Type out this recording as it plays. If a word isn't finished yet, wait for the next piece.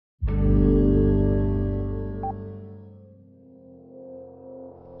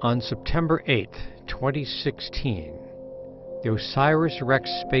On September 8, 2016, the Osiris-Rex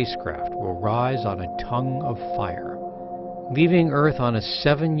spacecraft will rise on a tongue of fire, leaving Earth on a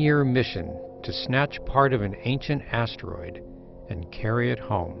 7-year mission to snatch part of an ancient asteroid and carry it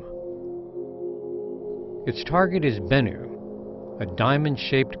home. Its target is Bennu, a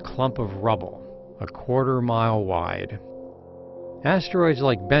diamond-shaped clump of rubble, a quarter-mile wide. Asteroids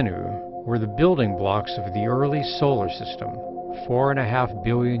like Bennu were the building blocks of the early solar system 4.5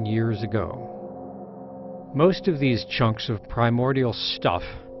 billion years ago. Most of these chunks of primordial stuff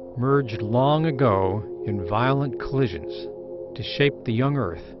merged long ago in violent collisions to shape the young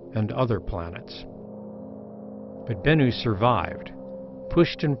Earth and other planets. But Bennu survived,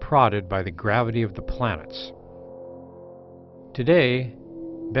 pushed and prodded by the gravity of the planets. Today,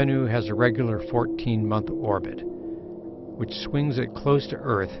 Bennu has a regular 14-month orbit, which swings it close to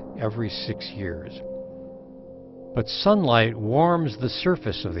Earth every 6 years. But sunlight warms the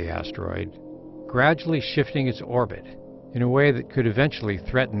surface of the asteroid, gradually shifting its orbit in a way that could eventually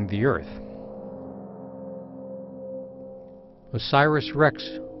threaten the Earth.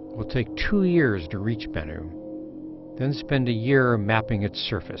 Osiris-Rex will take 2 years to reach Bennu, then spend a year mapping its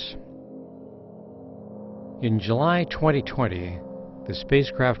surface. In July 2020, the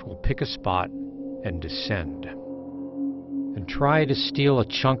spacecraft will pick a spot and descend, and try to steal a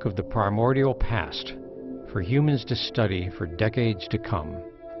chunk of the primordial past for humans to study for decades to come.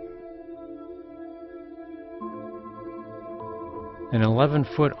 An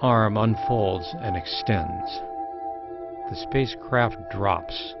 11-foot arm unfolds and extends. The spacecraft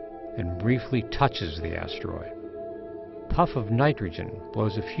drops and briefly touches the asteroid. A puff of nitrogen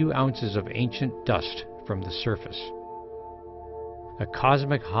blows a few ounces of ancient dust from the surface. A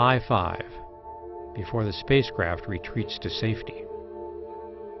cosmic high five before the spacecraft retreats to safety.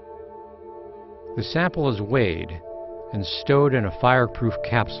 The sample is weighed and stowed in a fireproof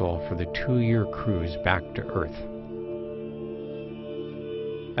capsule for the 2-year cruise back to Earth.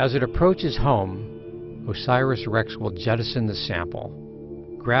 As it approaches home, Osiris-Rex will jettison the sample.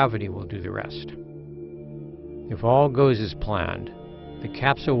 Gravity will do the rest. If all goes as planned, the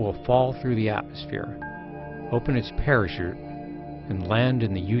capsule will fall through the atmosphere, open its parachute, and land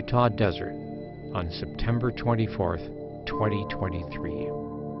in the Utah desert on September 24th, 2023.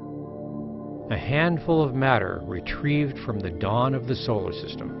 A handful of matter retrieved from the dawn of the solar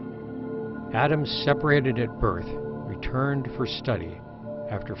system. Atoms separated at birth returned for study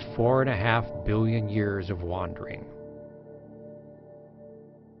after 4.5 billion years of wandering.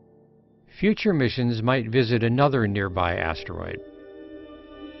 Future missions might visit another nearby asteroid.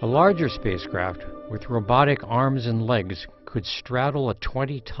 A larger spacecraft with robotic arms and legs could straddle a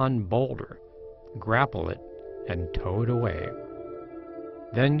 20-ton boulder, grapple it, and tow it away.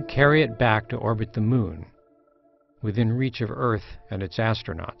 Then carry it back to orbit the Moon, within reach of Earth and its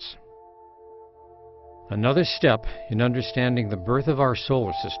astronauts. Another step in understanding the birth of our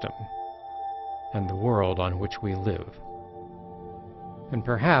solar system and the world on which we live. And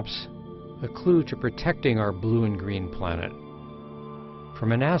perhaps a clue to protecting our blue and green planet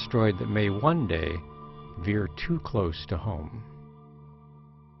from an asteroid that may one day veer too close to home.